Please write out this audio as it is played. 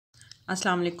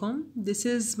Assalamu alaikum. This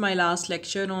is my last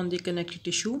lecture on the connective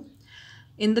tissue.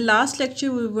 In the last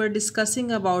lecture, we were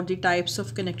discussing about the types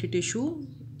of connective tissue,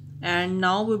 and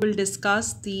now we will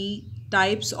discuss the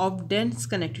types of dense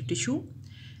connective tissue,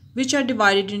 which are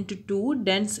divided into two: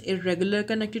 dense irregular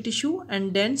connective tissue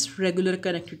and dense regular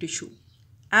connective tissue.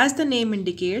 As the name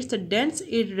indicates, the dense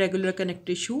irregular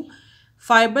connective tissue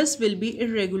fibers will be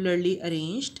irregularly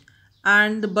arranged,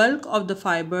 and the bulk of the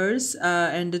fibers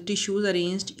and the tissues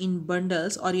arranged in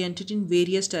bundles oriented in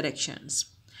various directions.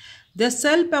 The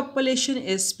cell population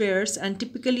is sparse and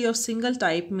typically of single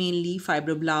type, mainly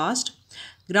fibroblast.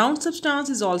 Ground substance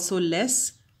is also less,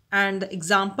 and the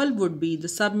example would be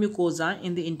the submucosa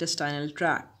in the intestinal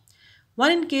tract.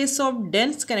 One, in case of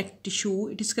dense connective tissue,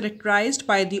 it is characterized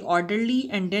by the orderly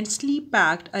and densely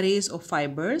packed arrays of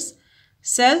fibers.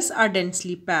 Cells are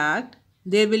densely packed.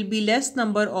 There will be less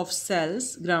number of cells,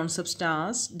 ground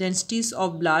substance, densities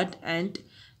of blood and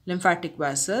lymphatic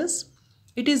vessels.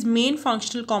 It is main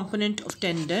functional component of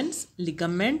tendons,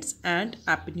 ligaments and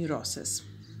aponeurosis.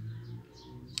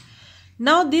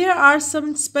 Now there are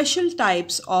some special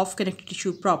types of connective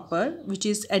tissue proper, which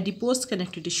is adipose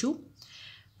connective tissue.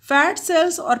 Fat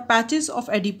cells or patches of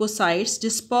adipocytes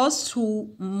disperse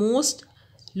through most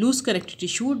loose connective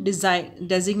tissue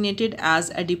designated as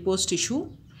adipose tissue.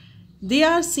 They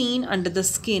are seen under the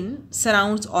skin,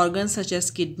 surrounds organs such as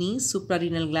kidneys,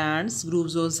 suprarenal glands,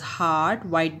 grooves of heart,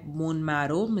 white bone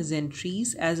marrow,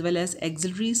 mesenteries, as well as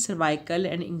axillary, cervical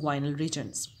and inguinal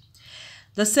regions.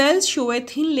 The cells show a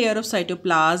thin layer of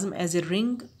cytoplasm as a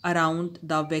ring around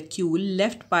the vacuole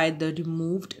left by the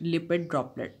removed lipid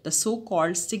droplet, the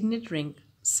so-called signet ring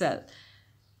cell.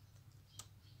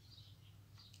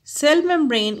 Cell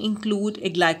membrane include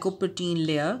a glycoprotein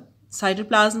layer.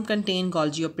 Cytoplasm contain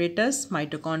Golgi apparatus,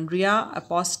 mitochondria,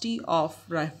 apophyse of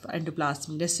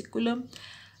endoplasmic reticulum,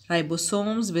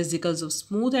 ribosomes, vesicles of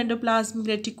smooth endoplasmic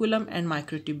reticulum, and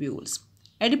microtubules.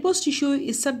 Adipose tissue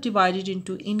is subdivided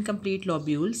into incomplete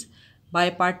lobules by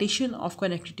partition of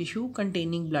connective tissue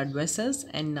containing blood vessels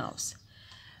and nerves.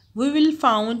 We will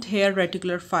find here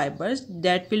reticular fibers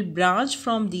that will branch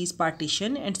from these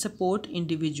partitions and support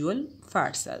individual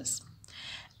fat cells.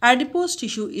 Adipose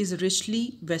tissue is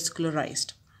richly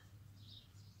vascularized.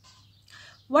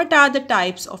 What are the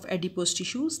types of adipose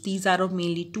tissues? These are of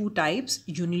mainly two types: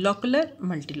 unilocular,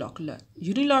 multilocular.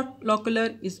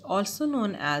 Unilocular is also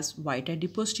known as white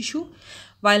adipose tissue,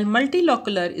 while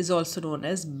multilocular is also known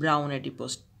as brown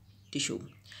adipose tissue.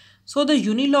 So the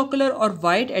unilocular or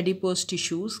white adipose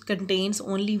tissues contains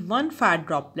only one fat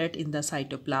droplet in the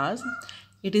cytoplasm.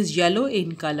 It is yellow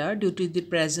in color due to the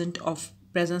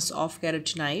presence of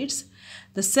carotenoids.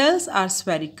 The cells are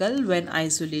spherical when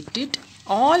isolated.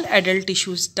 All adult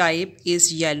tissues type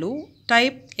is yellow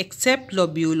type except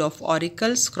lobule of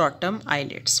auricle, scrotum,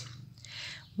 islets.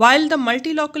 While the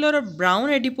multilocular or brown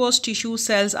adipose tissue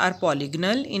cells are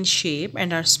polygonal in shape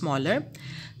and are smaller,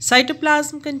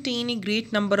 cytoplasm contain a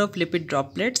great number of lipid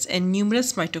droplets and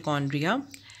numerous mitochondria.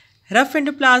 Rough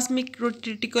endoplasmic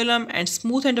reticulum and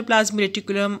smooth endoplasmic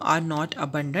reticulum are not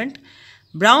abundant.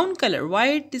 Brown color,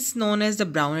 white, is known as the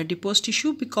brown adipose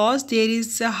tissue because there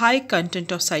is a high content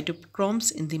of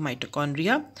cytochromes in the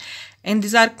mitochondria, and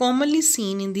these are commonly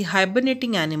seen in the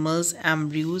hibernating animals,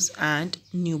 embryos and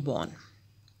newborn.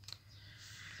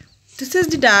 This is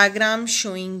the diagram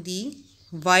showing the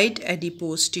white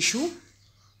adipose tissue.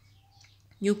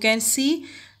 You can see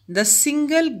the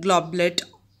single globlet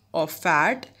of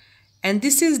fat, and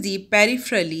this is the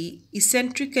peripherally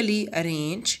eccentrically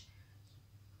arranged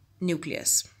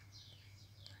nucleus.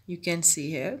 You can see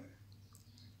here,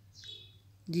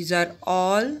 these are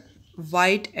all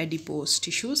white adipose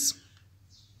tissues.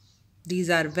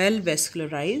 These are well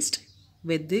vascularized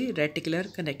with the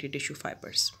reticular connective tissue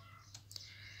fibers.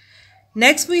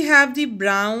 Next we have the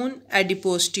brown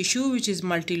adipose tissue, which is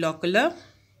multilocular.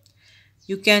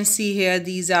 You can see here,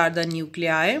 these are the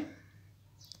nuclei.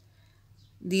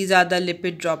 These are the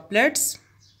lipid droplets.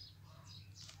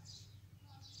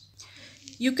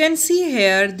 You can see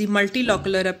here the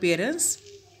multilocular appearance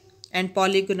and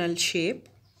polygonal shape.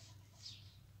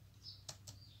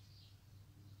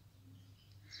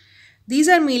 These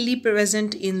are mainly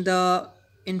present in the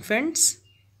infants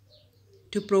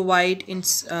to provide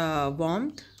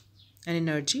warmth and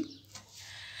energy.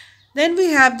 Then we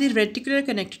have the reticular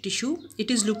connective tissue.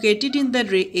 It is located in the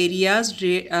areas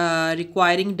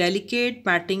requiring delicate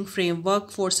matting framework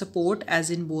for support, as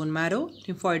in bone marrow,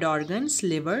 lymphoid organs,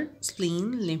 liver,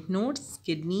 spleen, lymph nodes,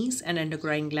 kidneys and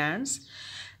endocrine glands.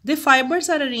 The fibers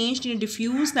are arranged in a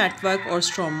diffuse network or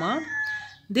stroma.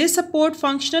 They support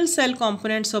functional cell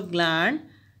components of gland,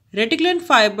 Reticulin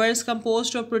fibers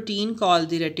composed of protein called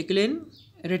the reticulin.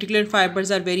 Reticulin fibers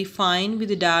are very fine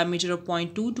with a diameter of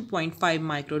 0.2 to 0.5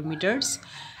 micrometers.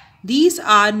 These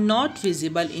are not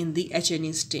visible in the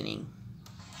H&E staining,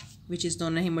 which is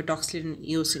known as hematoxylin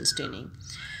eosin staining.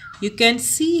 You can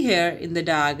see here in the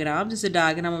diagram, this is a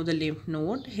diagram of the lymph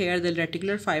node. Here the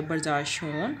reticular fibers are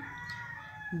shown.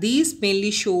 These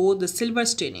mainly show the silver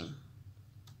staining.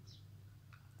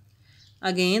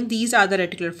 Again, these are the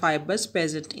reticular fibers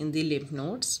present in the lymph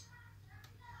nodes.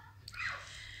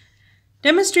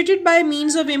 Demonstrated by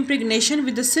means of impregnation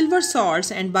with the silver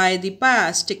salts and by the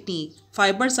Pias technique,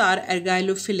 fibers are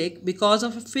argylophilic because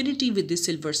of affinity with the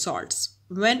silver salts.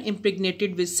 When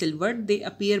impregnated with silver, they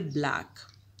appear black.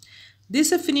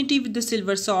 This affinity with the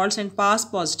silver salts and Pias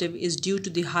positive is due to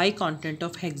the high content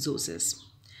of hexoses.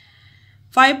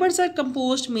 Fibers are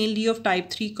composed mainly of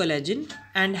type 3 collagen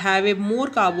and have a more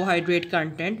carbohydrate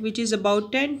content, which is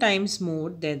about 10 times more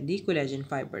than the collagen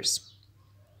fibers.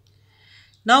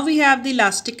 Now we have the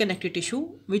elastic connective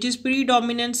tissue, which is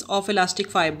predominance of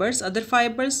elastic fibers. Other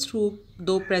fibers,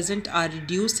 though present, are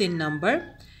reduced in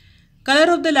number.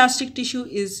 Color of the elastic tissue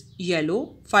is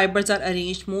yellow. Fibers are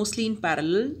arranged mostly in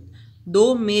parallel,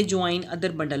 though may join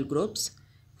other bundle groups.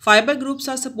 Fiber groups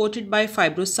are supported by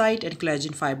fibrosite and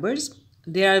collagen fibers.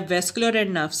 Their vascular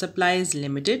and nerve supply is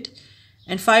limited,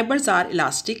 and fibers are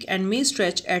elastic and may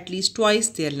stretch at least twice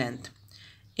their length.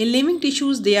 In living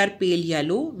tissues, they are pale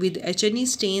yellow. With H&E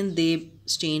stain, they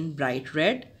stain bright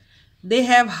red. They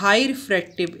have high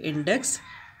refractive index,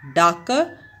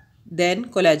 darker than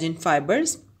collagen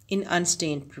fibers in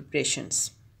unstained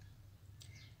preparations.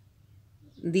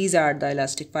 These are the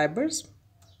elastic fibers.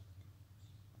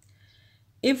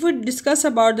 If we discuss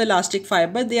about the elastic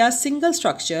fiber, they are single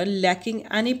structure lacking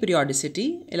any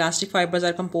periodicity. Elastic fibers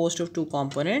are composed of two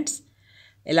components,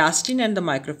 elastin and the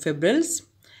microfibrils.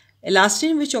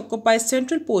 Elastin, which occupies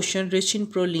central portion rich in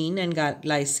proline and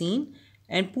glycine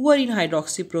and poor in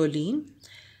hydroxyproline,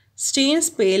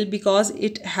 stains pale because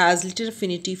it has little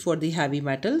affinity for the heavy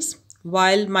metals,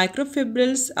 while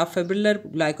microfibrils are fibrillar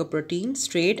glycoprotein,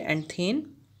 straight and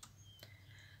thin.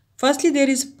 Firstly, there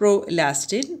is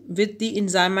proelastin. With the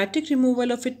enzymatic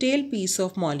removal of a tail piece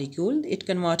of molecule, it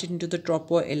converted into the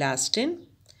tropoelastin.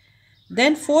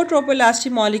 Then 4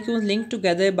 tropoelastin molecules linked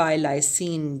together by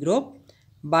lysine group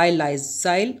by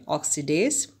lysyl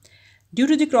oxidase. Due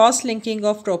to the cross-linking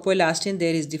of tropoelastin,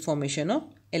 there is the formation of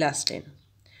elastin.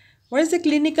 What is the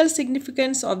clinical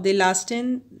significance of the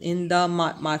elastin in the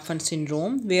Marfan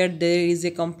syndrome, where there is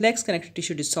a complex connective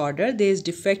tissue disorder? There is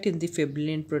defect in the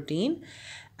fibrillin protein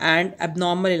and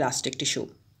abnormal elastic tissue.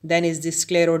 Then is the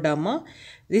scleroderma.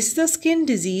 This is a skin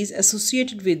disease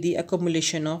associated with the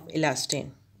accumulation of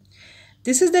elastin.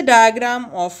 This is the diagram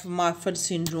of Marfan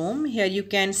syndrome. Here you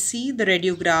can see the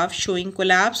radiograph showing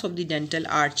collapse of the dental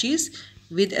arches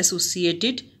with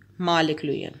associated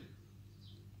malocclusion.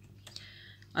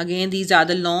 Again, these are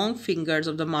the long fingers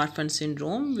of the Marfan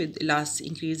syndrome with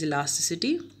increased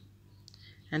elasticity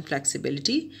and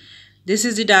flexibility. This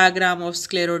is the diagram of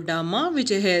scleroderma, which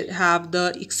have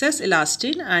the excess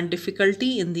elastin and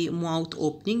difficulty in the mouth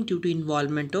opening due to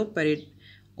involvement of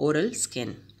perioral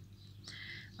skin.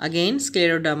 Again,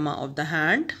 scleroderma of the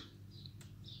hand.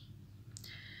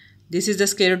 This is the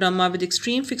scleroderma with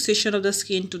extreme fixation of the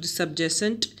skin to the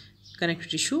subjacent connective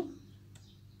tissue.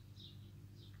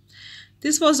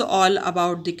 This was all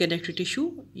about the connective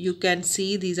tissue. You can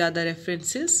see these are the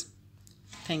references.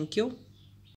 Thank you.